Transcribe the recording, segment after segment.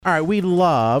All right, we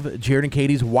love Jared and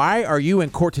Katie's Why Are You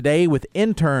in Court Today with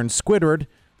intern Squidward.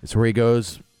 It's where he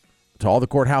goes to all the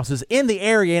courthouses in the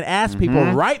area and asks people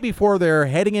right before they're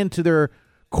heading into their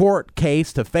court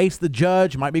case to face the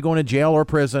judge, might be going to jail or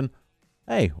prison.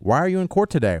 Hey, why are you in court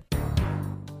today?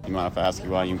 You mind if I ask you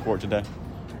why you in court today?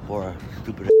 For a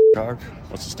stupid charge.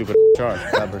 What's the stupid charge?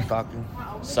 Cyberstalking.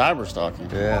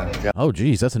 Cyberstalking? Yeah. Oh,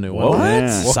 geez, that's a new one. What?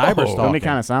 Cyberstalking. Doesn't it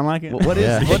kind of sound like it? What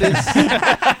is? What is?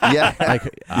 Yeah.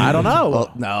 Like, I don't know.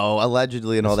 Well, no,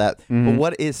 allegedly and all that. But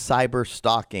what is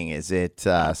cyberstalking? Is it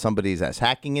somebody that's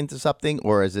hacking into something,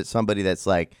 or is it somebody that's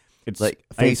like Facebook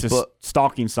Facebook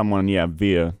stalking someone? Yeah,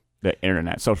 via the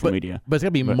internet, social media. But it's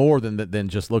going to be more than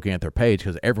just looking at their page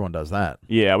because everyone does that.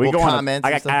 Yeah, we Well, go on. comments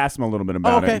I and stuff? asked him a little bit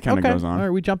about it. It kind of goes on. All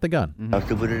right, we jumped the gun. how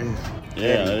stupid it is?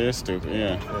 Yeah, that is stupid,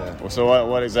 yeah. Well, so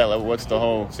what exactly, what's the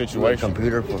whole Like situation?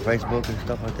 computer for Facebook and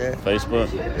stuff like that.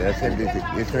 Facebook? Yeah,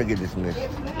 it's gonna get dismissed.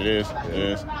 It is?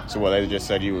 So what, they just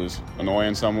said you was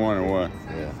annoying someone or what?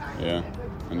 Yeah.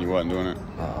 And you wasn't doing it?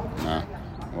 Nah.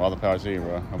 Well, all the power to you,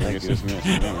 bro. I believe it's dismissed.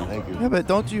 Thank you. Yeah, but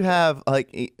don't you have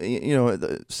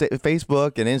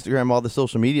Facebook and Instagram, all the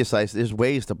social media sites? There's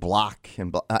ways to block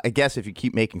and I guess if you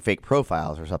keep making fake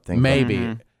profiles or something.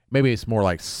 Maybe it's more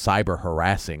like cyber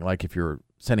harassing, like if you're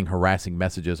sending harassing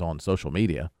messages on social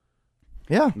media.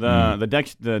 Yeah.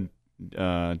 The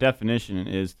definition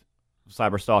is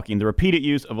cyberstalking: the repeated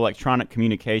use of electronic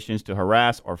communications to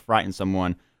harass or frighten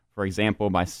someone, for example,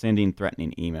 by sending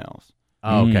threatening emails.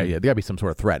 Oh, okay, yeah, there got to be some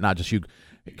sort of threat, not just you,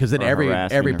 because then Or every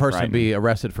harassing or person would be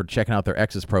arrested for checking out their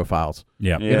ex's profiles.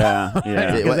 Yeah. You got to do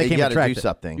it.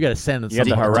 something. You got to send You have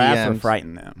to something. harass or DMs.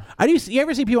 frighten them. You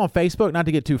ever see people on Facebook? Not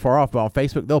to get too far off, but on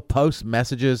Facebook they'll post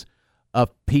messages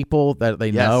of people that they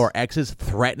know or exes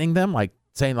threatening them, like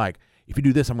saying like, "If you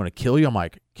do this, I'm going to kill you." I'm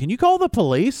like, "Can you call the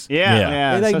police?"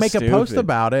 Yeah. They it's so make a post stupid.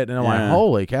 about it, and I'm like,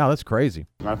 "Holy cow, that's crazy."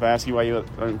 Mind if I ask you why you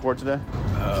are in court today?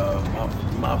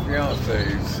 My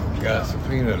fiance's got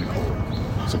subpoenaed to court.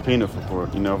 Subpoena for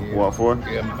court. You know what for?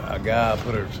 Yeah, a guy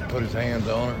put his hands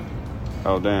on her.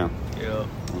 Oh, damn. Yeah,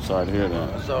 I'm sorry to hear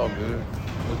that. it's all good.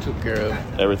 We took care of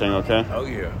it. Everything okay? Oh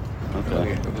yeah.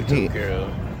 Okay. We took care of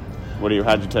it.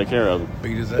 How'd you take care of it?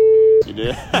 Beat his ass. You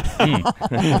did?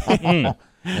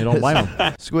 They don't blame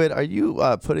them. Squid, are you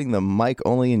putting the mic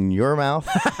only in your mouth?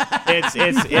 I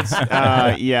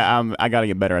got to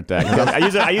get better at that.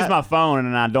 'Cause I use my phone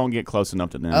and I don't get close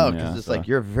enough to them. Oh, because it's like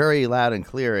you're very loud and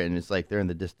clear, and it's like they're in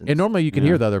the distance. And normally you can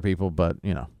hear the other people, but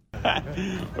you know.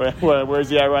 Where's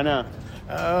he at right now?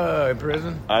 In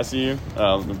prison. I see you.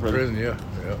 In prison. Yeah.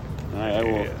 All right,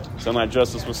 well, sound like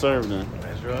justice was served then.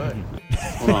 That's right.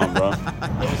 Hold on, bro.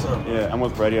 Yeah, I'm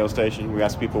with the radio station. We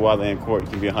ask people why they're in court. You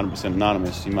can be 100%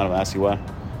 anonymous. You mind if I ask you why?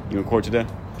 You in court today?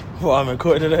 Well, I'm in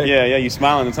court today. Yeah, you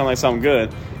smiling. It sounds like something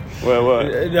good. What?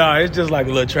 No, it's just like a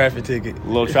little traffic ticket. A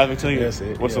little traffic ticket? That's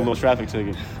it. What's a little traffic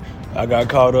ticket? I got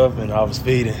caught up and I was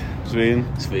speeding. Speeding?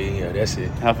 Speeding, yeah, that's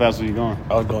it. How fast were you going?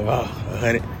 I was going about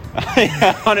 100.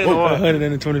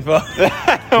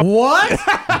 125. What?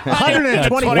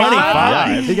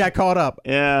 125? He got caught up.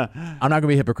 Yeah. I'm not going to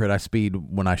be a hypocrite. I speed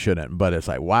when I shouldn't, but it's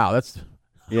like, wow, that's...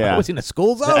 Yeah. Was he in a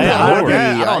school zone?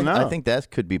 I think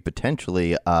that could be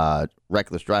potentially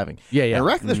reckless driving. Yeah. And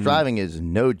reckless driving is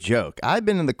no joke. I've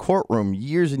been in the courtroom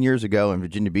years and years ago in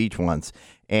Virginia Beach once,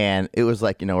 and it was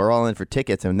like, we're all in for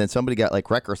tickets, and then somebody got like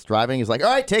reckless driving. He's like,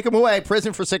 all right, take him away,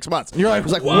 prison for 6 months. And you're like,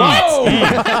 what?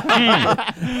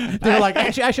 They're like,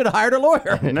 actually, I should have hired a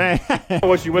lawyer.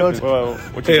 What you with?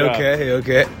 What you got?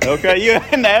 Okay. Okay, you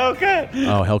in the Hellcat?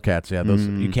 Oh, Hellcats, yeah. Those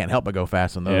you can't help but go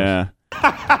fast on those. Yeah.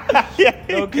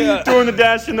 Okay. Doing the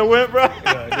dash in the whip, bro.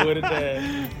 Yeah, doing it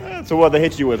there. So what, they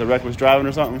hit you with? A reckless driving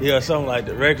or something? Yeah, something like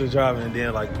the reckless driving and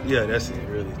then that's it,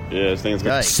 really. Yeah, this thing's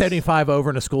going to 75 over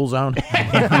in a school zone.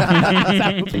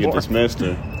 get dismissed.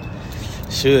 Or...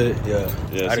 Should, yeah.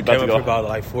 Yeah, I came up here about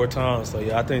like 4 times, so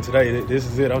I think today this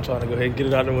is it. I'm trying to go ahead and get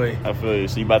it out of the way. I feel you.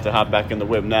 So you about to hop back in the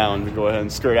whip now and go ahead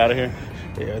and skirt out of here?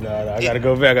 Yeah, no, I got to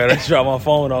go back. I got to drop my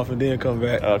phone off and then come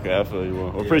back. Okay, I feel you.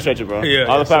 Well, appreciate you, bro. Yeah,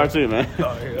 all the power to you, man.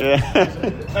 Oh, yeah.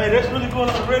 Hey, that's really going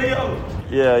on the radio.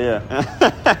 Yeah.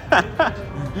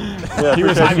 He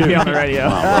was happy to be on the radio.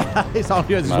 He's all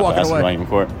just walking away. Right in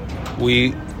court.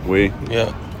 Weed.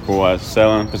 Yeah. For what?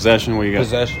 Selling? Possession? What you got?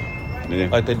 Possession. Yeah.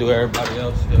 Like they do everybody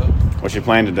else. Yeah. What's your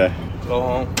plan today? Go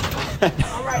home.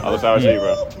 All the power to you,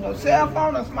 bro. No cell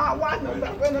phone, no smart watch, no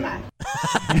nothing.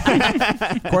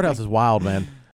 Courthouse is wild, man.